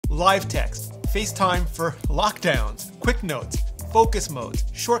live text, FaceTime for lockdowns, quick notes, focus modes,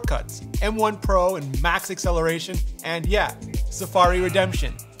 shortcuts, M1 Pro and max acceleration, and yeah, Safari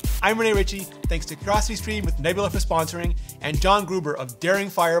redemption. I'm Rene Ritchie, thanks to CuriosityStream with Nebula for sponsoring, and John Gruber of Daring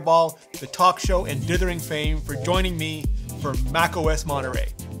Fireball, the talk show and dithering fame, for joining me for macOS Monterey,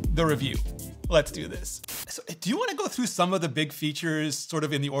 the review. Let's do this. So, do you want to go through some of the big features sort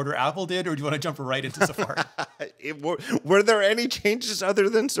of in the order Apple did, or do you want to jump right into Safari? Were there any changes other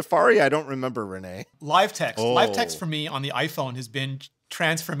than Safari? I don't remember, Rene. Live text. Oh. Live text for me on the iPhone has been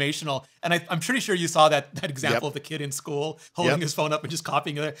transformational. And I'm pretty sure you saw that example of the kid in school holding his phone up and just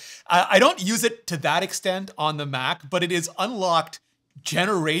copying it. I don't use it to that extent on the Mac, but it has unlocked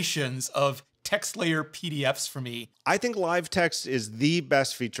generations of text layer PDFs for me. I think live text is the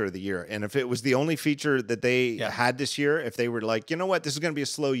best feature of the year. And if it was the only feature that they had this year, if they were like, you know what, this is going to be a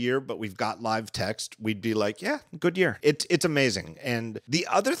slow year, but we've got live text, we'd be like, yeah, good year. It's amazing. And the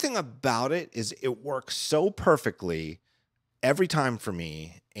other thing about it is it works so perfectly every time for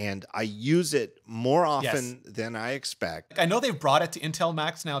me, and I use it more often than I expect. I know they've brought it to Intel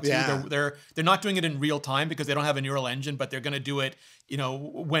Macs now too. Yeah. They're not doing it in real time because they don't have a neural engine, but they're going to do it, you know,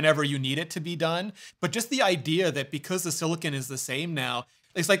 whenever you need it to be done. But just the idea that because the silicon is the same now,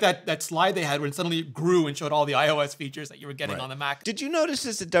 it's like that slide they had when it suddenly grew and showed all the iOS features that you were getting on the Mac. Did you notice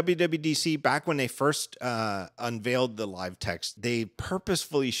this at WWDC, back when they first unveiled the live text, they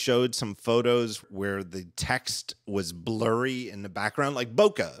purposefully showed some photos where the text was blurry in the background, like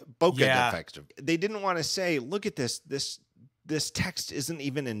bokeh effects. They didn't want to say, look at this text isn't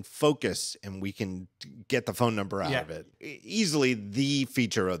even in focus and we can get the phone number out of it. Easily the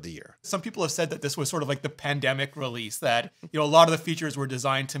feature of the year. Some people have said that this was sort of like the pandemic release, that, you know, a lot of the features were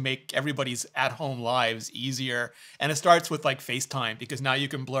designed to make everybody's at-home lives easier. And it starts with like FaceTime, because now you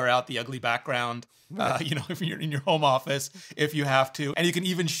can blur out the ugly background, you know, if you're in your home office, if you have to. And you can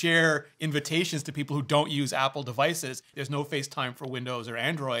even share invitations to people who don't use Apple devices. There's no FaceTime for Windows or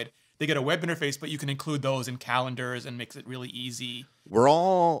Android. They get a web interface, but you can include those in calendars and makes it really easy. We're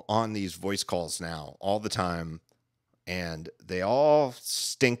all on these voice calls now all the time, and they all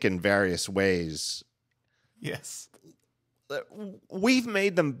stink in various ways. Yes. We've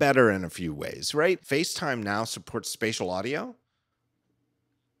made them better in a few ways, right? FaceTime now supports spatial audio,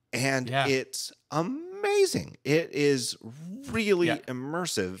 and it's amazing. It is really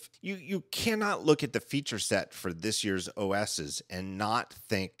immersive. You cannot look at the feature set for this year's OSs and not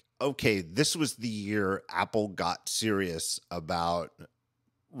think, okay, this was the year Apple got serious about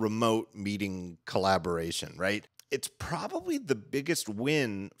remote meeting collaboration, right? It's probably the biggest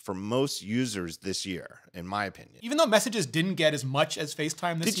win for most users this year, in my opinion. Even though messages didn't get as much as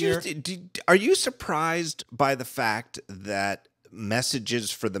FaceTime this year. Are you surprised by the fact that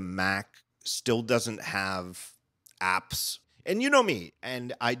Messages for the Mac still doesn't have apps? And you know me,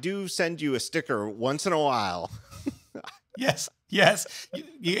 and I do send you a sticker once in a while. Yes. You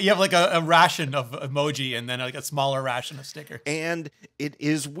have like a ration of emoji and then like a smaller ration of sticker. And it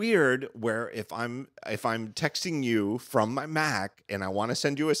is weird where if I'm texting you from my Mac and I want to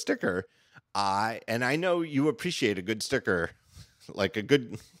send you a sticker, I know you appreciate a good sticker, like a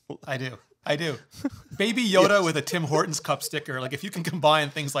good. I do. Baby Yoda with a Tim Hortons cup sticker. Like if you can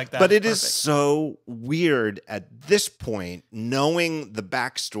combine things like that. But it is so weird at this point, knowing the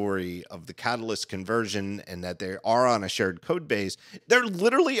backstory of the Catalyst conversion and that they are on a shared code base. They're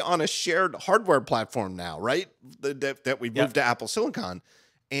literally on a shared hardware platform now, right? That we moved to Apple Silicon.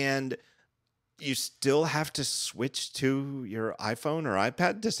 And you still have to switch to your iPhone or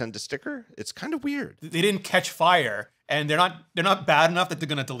iPad to send a sticker. It's kind of weird. They didn't catch fire. And they're not bad enough that they're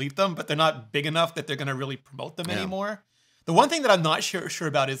going to delete them, but they're not big enough that they're going to really promote them anymore. The one thing that I'm not sure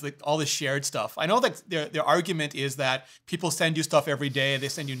about is like all the shared stuff. I know that their argument is that people send you stuff every day. They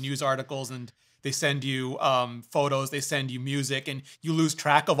send you news articles and they send you photos, they send you music, and you lose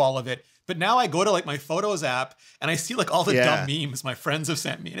track of all of it. But now I go to like my Photos app and I see like all the dumb memes my friends have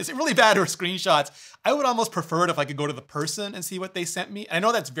sent me. And it's really bad, or screenshots. I would almost prefer it if I could go to the person and see what they sent me. I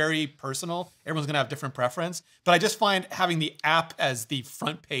know that's very personal. Everyone's going to have different preference. But I just find having the app as the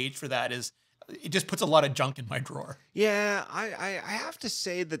front page for that it just puts a lot of junk in my drawer. Yeah, I have to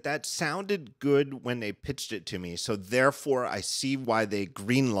say that sounded good when they pitched it to me. So therefore, I see why they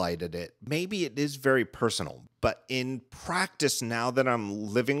greenlighted it. Maybe it is very personal. But in practice, now that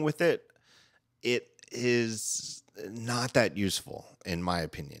I'm living with it, it is not that useful, in my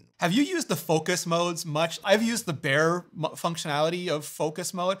opinion. Have you used the focus modes much? I've used the bare functionality of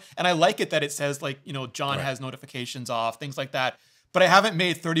focus mode, and I like it that it says like, you know, John has notifications off, things like that. But I haven't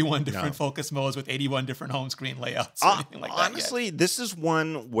made 31 different focus modes with 81 different home screen layouts or anything like that honestly, this is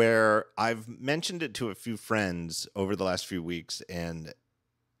one where I've mentioned it to a few friends over the last few weeks, and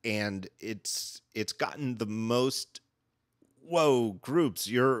and it's gotten the most, whoa, groups,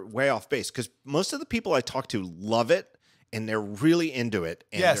 you're way off base. Because most of the people I talk to love it, and they're really into it,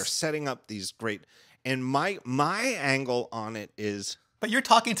 and they're setting up these great, and my angle on it is, but you're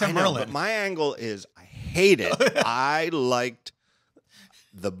talking to Merlin. But my angle is, I hate it. I liked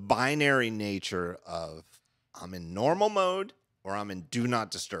the binary nature of I'm in normal mode or I'm in do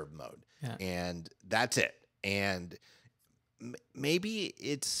not disturb mode. Yeah. And that's it. And maybe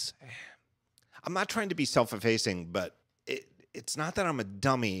it's, I'm not trying to be self-effacing, but it's not that I'm a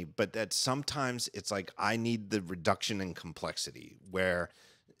dummy, but that sometimes it's like I need the reduction in complexity where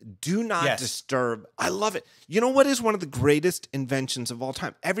do not disturb. I love it. You know what is one of the greatest inventions of all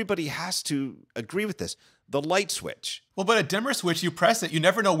time? Everybody has to agree with this. The light switch. Well, but a dimmer switch, you press it, you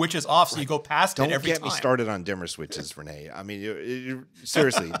never know which is off, so you go past it every time. Don't get me started on dimmer switches, Rene. I mean,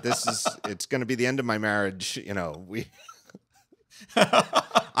 seriously, it's going to be the end of my marriage. You know,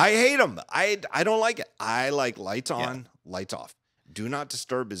 I hate them. I don't like it. I like lights on, lights off. Do not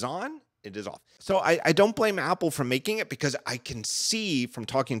disturb is on, it is off. So I don't blame Apple for making it, because I can see from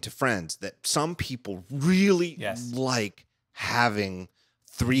talking to friends that some people really like having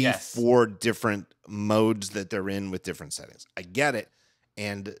 3, 4 different modes that they're in with different settings. I get it.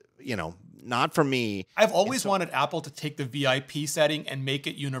 And, you know, not for me. I've always wanted Apple to take the VIP setting and make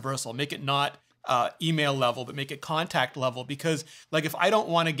it universal, make it not email level, but make it contact level. Because like, if I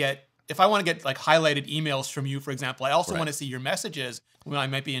want to get like highlighted emails from you, for example, I also want to see your messages when I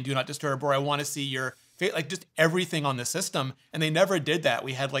might be in Do Not Disturb, or I want to see your, like, just everything on the system. And they never did that.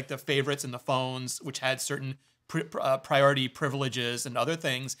 We had like the favorites in the phones, which had certain priority privileges and other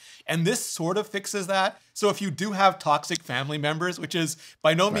things. And this sort of fixes that. So if you do have toxic family members, which is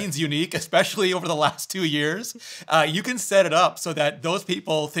by no means unique, especially over the last 2 years, you can set it up so that those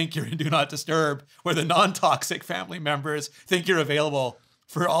people think you're in Do Not Disturb, where the non-toxic family members think you're available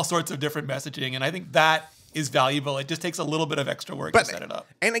for all sorts of different messaging. And I think that is valuable. It just takes a little bit of extra work to set it up.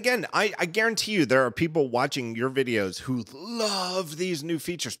 And again, I guarantee you there are people watching your videos who love these new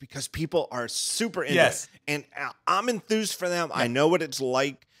features because people are super into it. And I'm enthused for them. I know what it's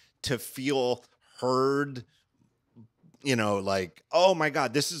like to feel heard, you know, like, oh my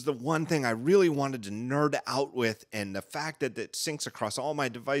God, this is the one thing I really wanted to nerd out with. And the fact that it syncs across all my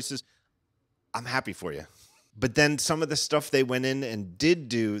devices, I'm happy for you. But then some of the stuff they went in and did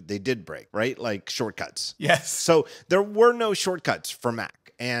do, they did break, right? Like shortcuts. Yes. So there were no shortcuts for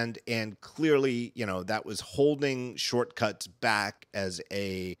Mac. And clearly, you know, that was holding shortcuts back as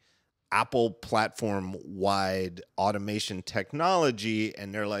a Apple platform-wide automation technology.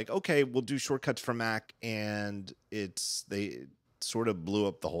 And they're like, okay, we'll do shortcuts for Mac. And they sort of blew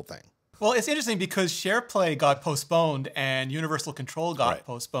up the whole thing. Well, it's interesting because SharePlay got postponed and Universal Control got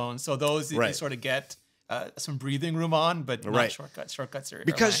postponed. So those you sort of get some breathing room on, but not shortcuts. Shortcuts are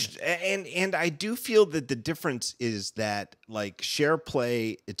because and I do feel that the difference is that like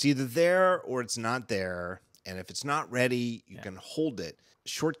SharePlay, it's either there or it's not there, and if it's not ready, you can hold it.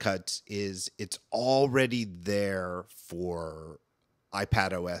 Shortcuts it's already there for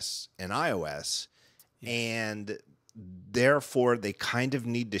iPadOS and iOS, and therefore they kind of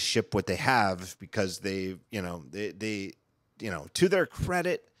need to ship what they have because they to their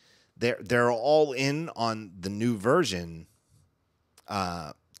credit. They're all in on the new version.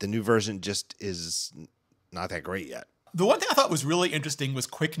 The new version just is not that great yet. The one thing I thought was really interesting was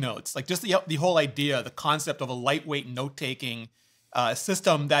Quick Notes. Like just the whole idea, the concept of a lightweight note-taking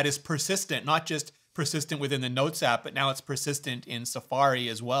system that is persistent, not just persistent within the Notes app, but now it's persistent in Safari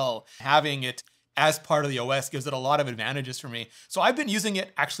as well. Having it as part of the OS gives it a lot of advantages for me. So I've been using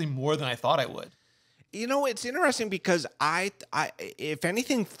it actually more than I thought I would. You know, it's interesting because I if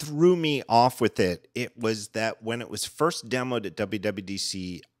anything threw me off with it, it was that when it was first demoed at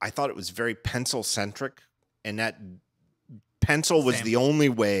WWDC, I thought it was very pencil-centric, and that pencil was the only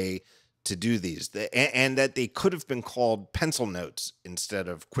way to do these, and that they could have been called pencil notes instead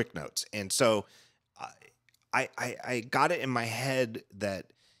of quick notes. And so I got it in my head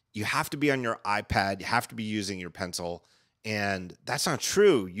that you have to be on your iPad, you have to be using your pencil. And that's not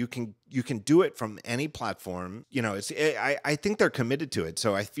true. You can do it from any platform. You know, I think they're committed to it.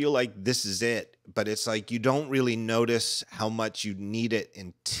 So I feel like this is it. But it's like you don't really notice how much you need it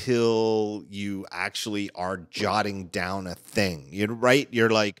until you actually are jotting down a thing. You're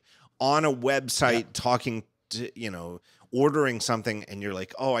like on a website talking to, ordering something, and you're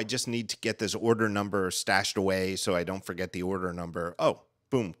like, oh, I just need to get this order number stashed away so I don't forget the order number. Oh,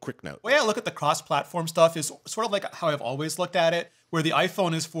 boom, quick note. The way I look at the cross-platform stuff is sort of like how I've always looked at it, where the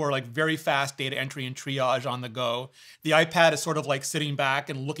iPhone is for like very fast data entry and triage on the go. The iPad is sort of like sitting back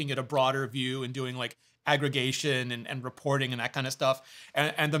and looking at a broader view and doing like aggregation and reporting and that kind of stuff.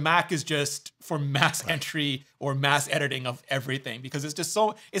 And the Mac is just for mass entry or mass editing of everything, because it's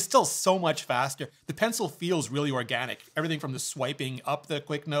still so much faster. The pencil feels really organic. Everything from the swiping up the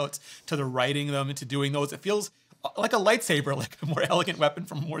quick notes to the writing them and to doing those. It feels like a lightsaber, like a more elegant weapon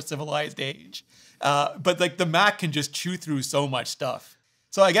from a more civilized age. But like the Mac can just chew through so much stuff.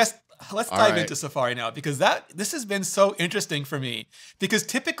 So I guess let's dive into Safari now, because this has been so interesting for me, because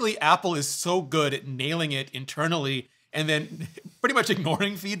typically Apple is so good at nailing it internally and then pretty much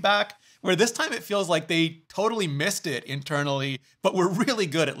ignoring feedback, where this time it feels like they totally missed it internally, but we're really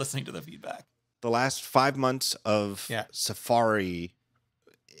good at listening to the feedback. The last 5 months of Safari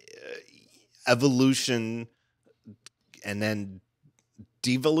evolution and then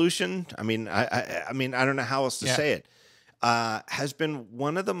devolution. I mean, I mean, I don't know how else to say it. Has been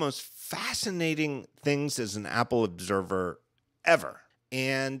one of the most fascinating things as an Apple observer ever.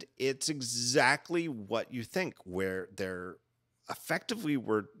 And it's exactly what you think, where there effectively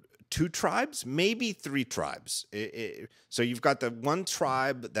were 2 tribes, maybe 3 tribes. So you've got the one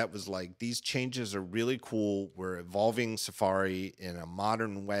tribe that was like, these changes are really cool. We're evolving Safari in a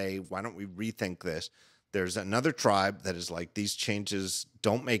modern way. Why don't we rethink this? There's another tribe that is like, these changes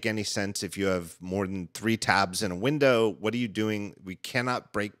don't make any sense if you have more than 3 tabs in a window. What are you doing? We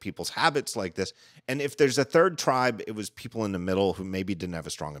cannot break people's habits like this. And if there's a third tribe, it was people in the middle who maybe didn't have a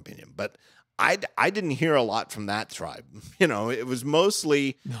strong opinion. But I didn't hear a lot from that tribe. You know, it was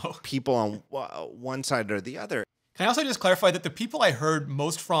mostly people on one side or the other. Can I also just clarify that the people I heard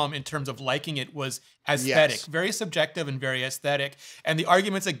most from in terms of liking it was aesthetic, very subjective and very aesthetic. And the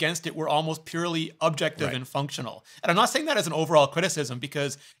arguments against it were almost purely objective and functional. And I'm not saying that as an overall criticism,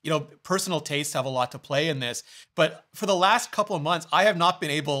 because, you know, personal tastes have a lot to play in this. But for the last couple of months, I have not been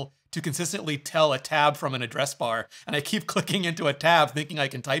able to consistently tell a tab from an address bar. And I keep clicking into a tab thinking I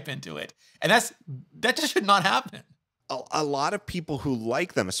can type into it. And that just should not happen. A lot of people who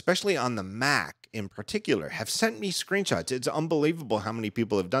like them, especially on the Mac in particular, have sent me screenshots. It's unbelievable how many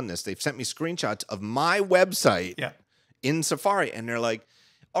people have done this. They've sent me screenshots of my website in Safari, and they're like,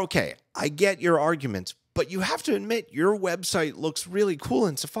 okay, I get your arguments, but you have to admit your website looks really cool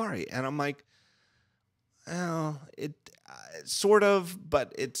in Safari. And I'm like, oh, it sort of,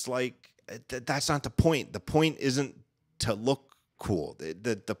 but it's like, that's not the point. The point isn't to look cool.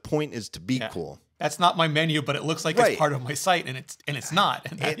 The point is to be cool. That's not my menu, but it looks like it's part of my site, and it's not.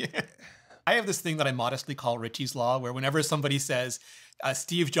 I have this thing that I modestly call Ritchie's Law, where whenever somebody says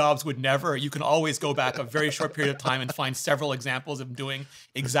Steve Jobs would never, you can always go back a very short period of time and find several examples of him doing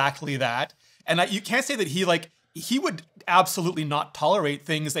exactly that. And you can't say that he would absolutely not tolerate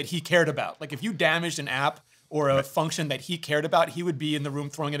things that he cared about. Like if you damaged an app or a function that he cared about, he would be in the room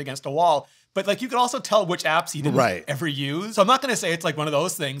throwing it against a wall. But like you could also tell which apps he didn't ever use. So I'm not going to say it's like one of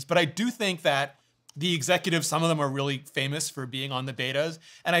those things, but I do think that the executives, some of them are really famous for being on the betas.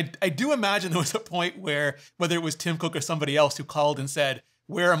 And I do imagine there was a point where, whether it was Tim Cook or somebody else who called and said,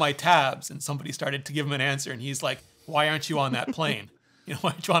 where are my tabs? And somebody started to give him an answer. And he's like, why aren't you on that plane? You know, why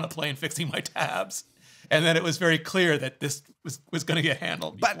aren't you on a plane fixing my tabs? And then it was very clear that this was going to get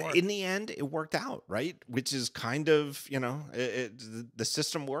handled before. But in the end, it worked out, right? Which is kind of, you know, the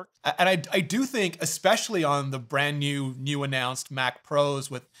system worked. And I do think, especially on the brand new announced Mac Pros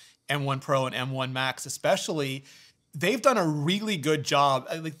with M1 Pro and M1 Max especially, they've done a really good job.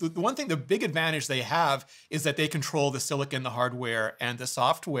 Like the one thing, the big advantage they have is that they control the silicon, the hardware, and the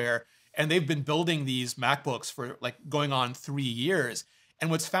software. And they've been building these MacBooks for like going on 3 years. And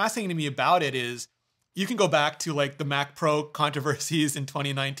what's fascinating to me about it is you can go back to like the Mac Pro controversies in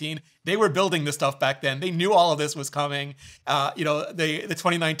 2019. They were building this stuff back then. They knew all of this was coming. You know, the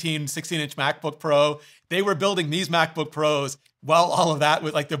 2019 16-inch MacBook Pro, they were building these MacBook Pros while all of that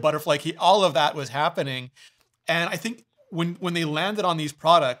with like the butterfly key, all of that was happening. And I think when they landed on these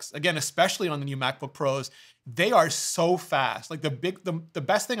products, again, especially on the new MacBook Pros, they are so fast. Like the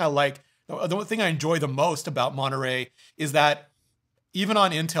best thing I like, the thing I enjoy the most about Monterey is that even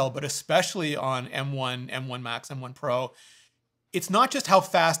on Intel, but especially on M1, M1 Max, M1 Pro, it's not just how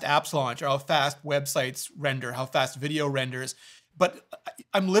fast apps launch or how fast websites render, how fast video renders, but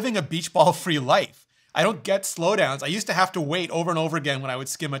I'm living a beach ball free life. I don't get slowdowns. I used to have to wait over and over again when I would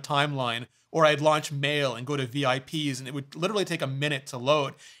skim a timeline, or I'd launch mail and go to VIPs, and it would literally take a minute to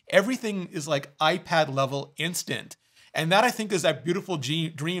load. Everything is like iPad level instant. And that, I think, is that beautiful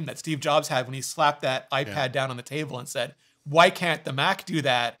dream that Steve Jobs had when he slapped that iPad down on the table and said, why can't the Mac do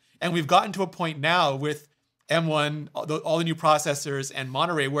that? And we've gotten to a point now with M1, all the new processors, and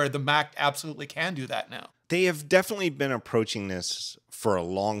Monterey, where the Mac absolutely can do that now. They have definitely been approaching this for a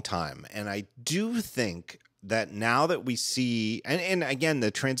long time. And I do think that now that we see, and again, the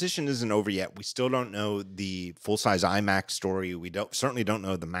transition isn't over yet. We still don't know the full-size iMac story. We certainly don't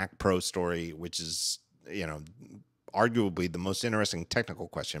know the Mac Pro story, which is, you know, arguably the most interesting technical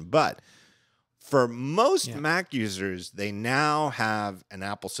question. But for most Mac users, they now have an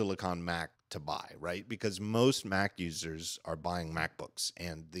Apple Silicon Mac to buy, right? Because most Mac users are buying MacBooks,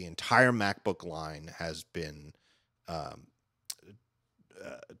 and the entire MacBook line has been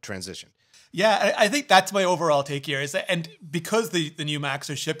transitioned. Yeah, I think that's my overall take here. Is that, and because the new Macs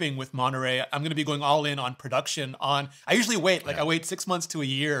are shipping with Monterey, I'm going to be going all in on production. I usually wait, I wait 6 months to a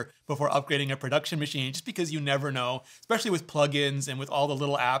year before upgrading a production machine, just because you never know, especially with plugins and with all the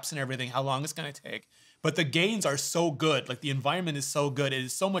little apps and everything, how long it's going to take. But the gains are so good, like the environment is so good, it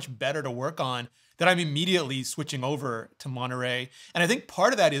is so much better to work on that I'm immediately switching over to Monterey. And I think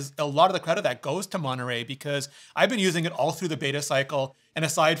part of that is a lot of the credit that goes to Monterey, because I've been using it all through the beta cycle, and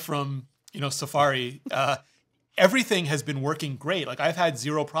aside from Safari, everything has been working great. Like, I've had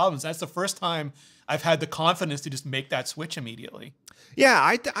zero problems. That's the first time I've had the confidence to just make that switch immediately. Yeah,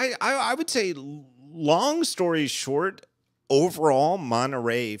 I would say, long story short, overall,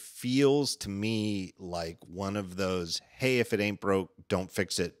 Monterey feels to me like one of those, hey, if it ain't broke, don't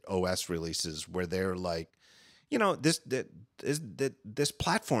fix it OS releases, where they're like, this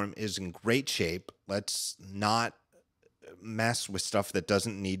platform is in great shape. Let's not mess with stuff that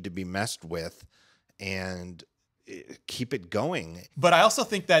doesn't need to be messed with, and keep it going. But I also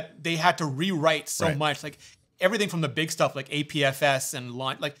think that they had to rewrite so much, like everything from the big stuff like APFS and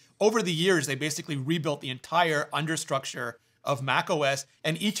launch. Like, over the years, they basically rebuilt the entire understructure of macOS,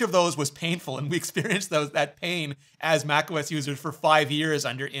 and each of those was painful, and we experienced that pain as macOS users for 5 years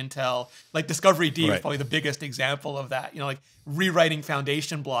under Intel. Like, Discovery D was probably the biggest example of that. Like, rewriting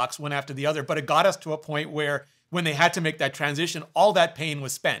foundation blocks one after the other. But it got us to a point where, when they had to make that transition, all that pain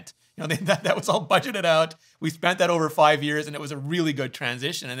was spent. That was all budgeted out. We spent that over 5 years, and it was a really good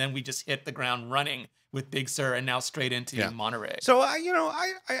transition. And then we just hit the ground running with Big Sur, and now straight into Monterey. So, I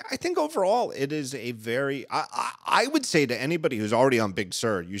think overall it is a very, I would say to anybody who's already on Big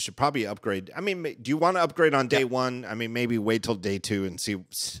Sur, you should probably upgrade. I mean, do you want to upgrade on day one? I mean, maybe wait till day two and see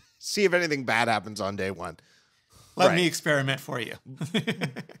if anything bad happens on day one. Let me experiment for you.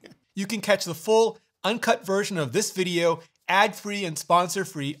 You can catch the full uncut version of this video, ad-free and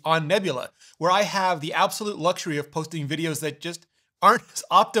sponsor-free, on Nebula, where I have the absolute luxury of posting videos that just aren't as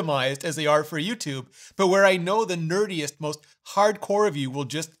optimized as they are for YouTube, but where I know the nerdiest, most hardcore of you will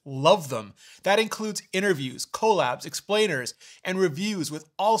just love them. That includes interviews, collabs, explainers, and reviews with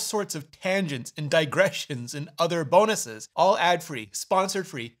all sorts of tangents and digressions and other bonuses, all ad-free,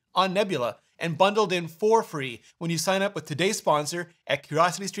 sponsor-free, on Nebula, and bundled in for free when you sign up with today's sponsor at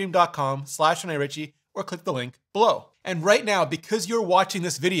curiositystream.com/Ritchie, or click the link below. And right now, because you're watching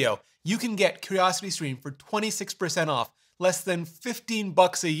this video, you can get CuriosityStream for 26% off, less than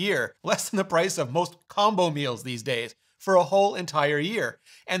 $15 a year, less than the price of most combo meals these days, for a whole entire year.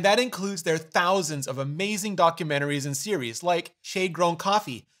 And that includes their thousands of amazing documentaries and series, like Shade Grown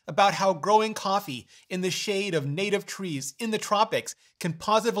Coffee, about how growing coffee in the shade of native trees in the tropics can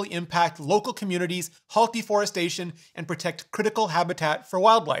positively impact local communities, halt deforestation, and protect critical habitat for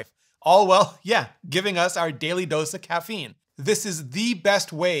wildlife. All while, giving us our daily dose of caffeine. This is the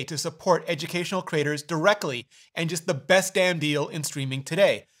best way to support educational creators directly, and just the best damn deal in streaming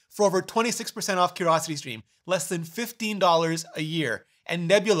today. For over 26% off CuriosityStream, less than $15 a year, and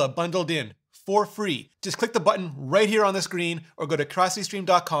Nebula bundled in for free. Just click the button right here on the screen, or go to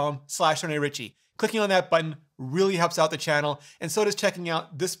curiositystream.com/Ritchie. Clicking on that button really helps out the channel, and so does checking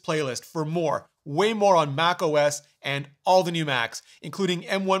out this playlist for more, way more on macOS and all the new Macs, including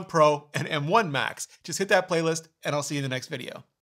M1 Pro and M1 Macs. Just hit that playlist, and I'll see you in the next video.